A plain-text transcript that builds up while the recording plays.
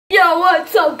Yo,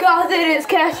 what's up guys, it is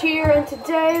Cash here, and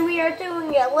today we are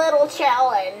doing a little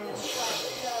challenge.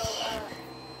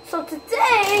 So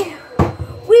today,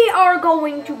 we are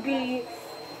going to be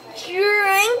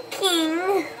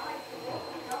drinking,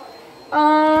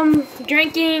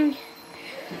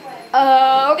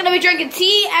 we're gonna be drinking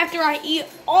tea after I eat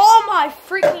all my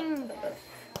freaking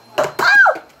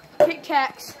Kit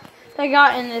Kats I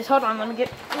got in this. Hold on, let me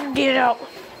get it out.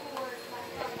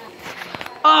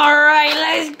 Alright,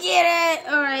 let's get it.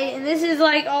 Alright, and this is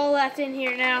like all that's in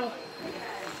here now.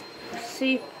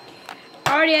 See,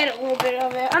 I already had a little bit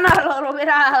of it. I'm not a little bit.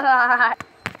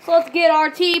 So let's get our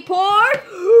tea poured.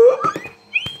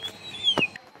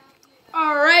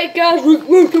 Alright, guys,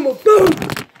 welcome to my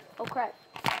food. Oh crap.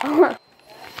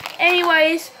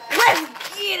 Anyways, let's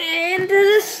get into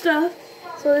this stuff.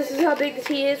 So this is how big the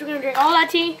tea is. We're gonna drink all that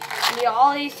tea and eat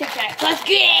all these Tic Tacs. Let's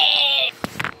get it.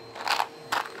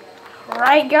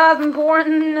 Alright guys, I'm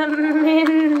pouring them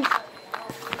in.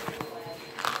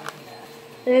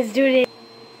 Let's do it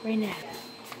right now.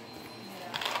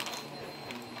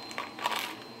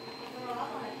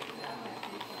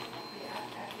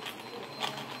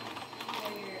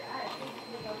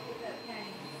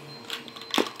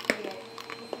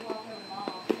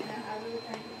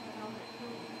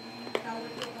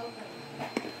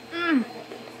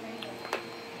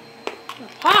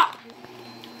 Hot!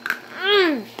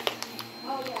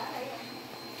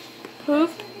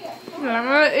 Poof. Yeah, I'm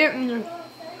gonna eat this.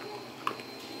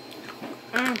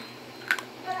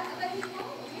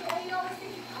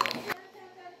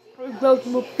 Let's go to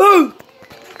my food.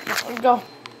 Let's go.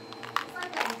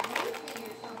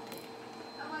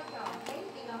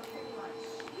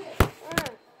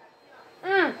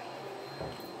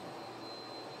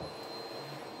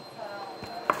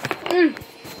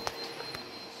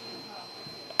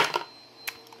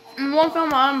 One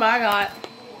film on, but I got it.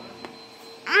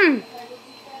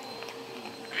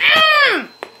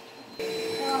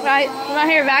 Right, I'm not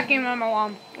here vacuuming on my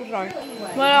lawn. I'm sorry.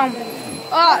 But,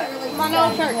 my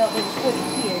nose hurts. You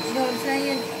know what I'm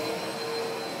saying?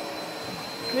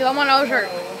 Yeah, my nose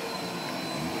hurts.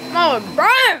 Oh,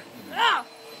 burn! Ah.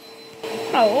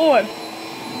 Oh, Lord.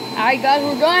 Alright, guys,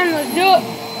 we're done. Let's do it.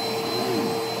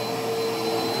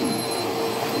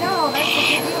 No, that's what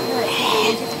you do.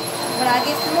 When I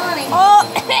get some money,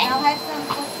 I'll have some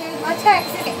to send my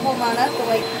taxes. Hold on up the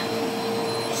way.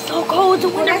 It's so cold, it's a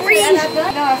winter freeze. And I've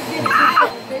done. No, I sent it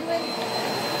to doing.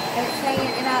 And it's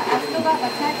saying, and I still got my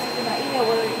taxes in my email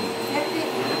where you accepted it.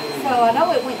 So I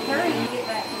know it went through. You get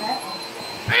back to that.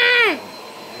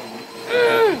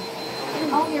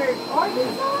 On your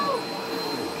Arkansas?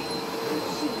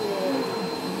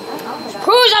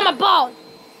 Cruise on my balls.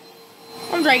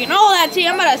 I'm drinking all that tea.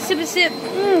 I'm about to sip a sip.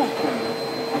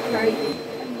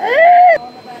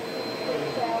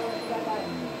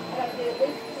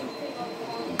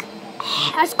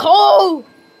 That's cold.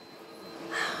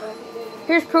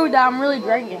 Here's proof that I'm really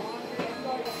drinking.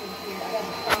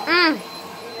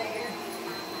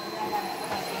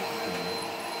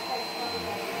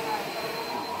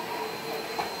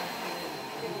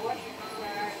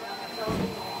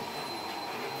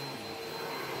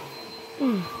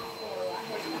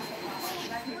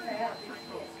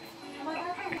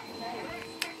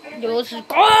 Yo, this is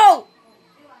cold!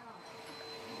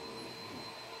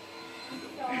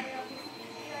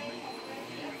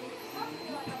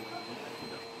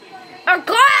 I'm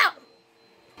cold!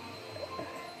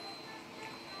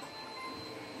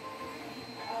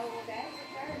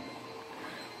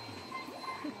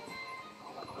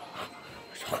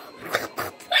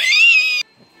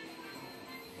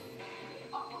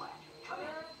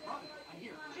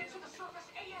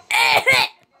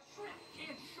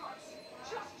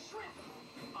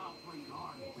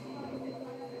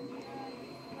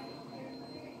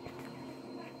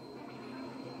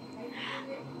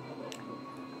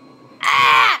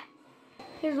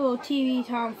 Here's a little TV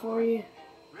time for you.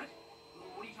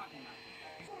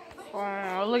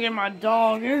 Oh, look at my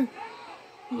dog. Look at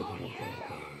my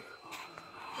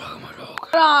dog.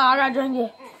 Hold on, I gotta drink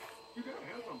it. You gotta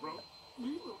have some, bro.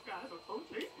 These little guys are so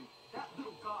tasty. That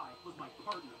little guy was my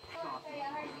partner.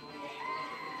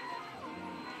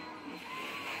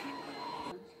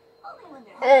 Only when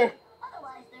they're hungry.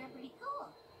 Otherwise, they're pretty cool.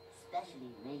 Especially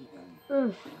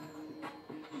Raven.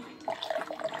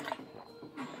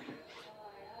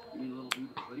 You mean a little dude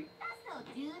with a hoodie? That's no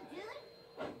dude.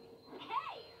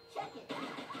 Hey, check it.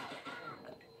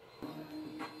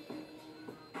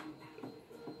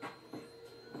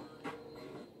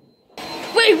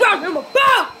 Wait, rock number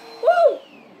 5! Woo!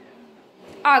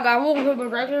 I got one good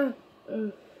direction.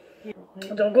 It's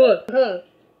so good.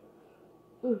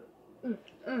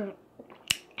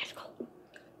 It's cold.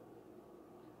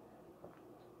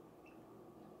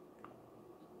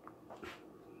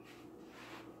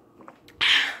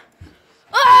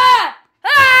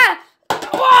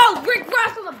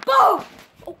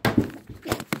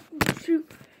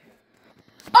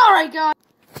 Alright, guys.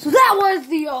 So that was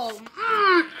the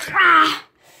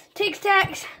Tic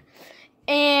Tacs.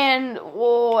 And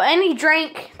any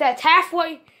drink that's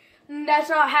halfway, that's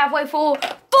not halfway full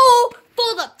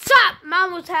the top.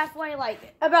 Mine was halfway,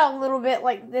 like about a little bit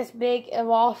like this big of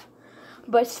off,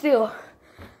 but still.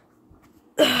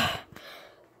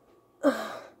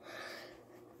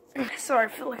 Sorry, I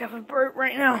feel like I have a burp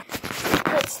right now.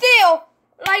 But still,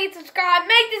 like and subscribe.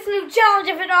 Make this new challenge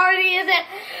if it already isn't.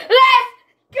 Let's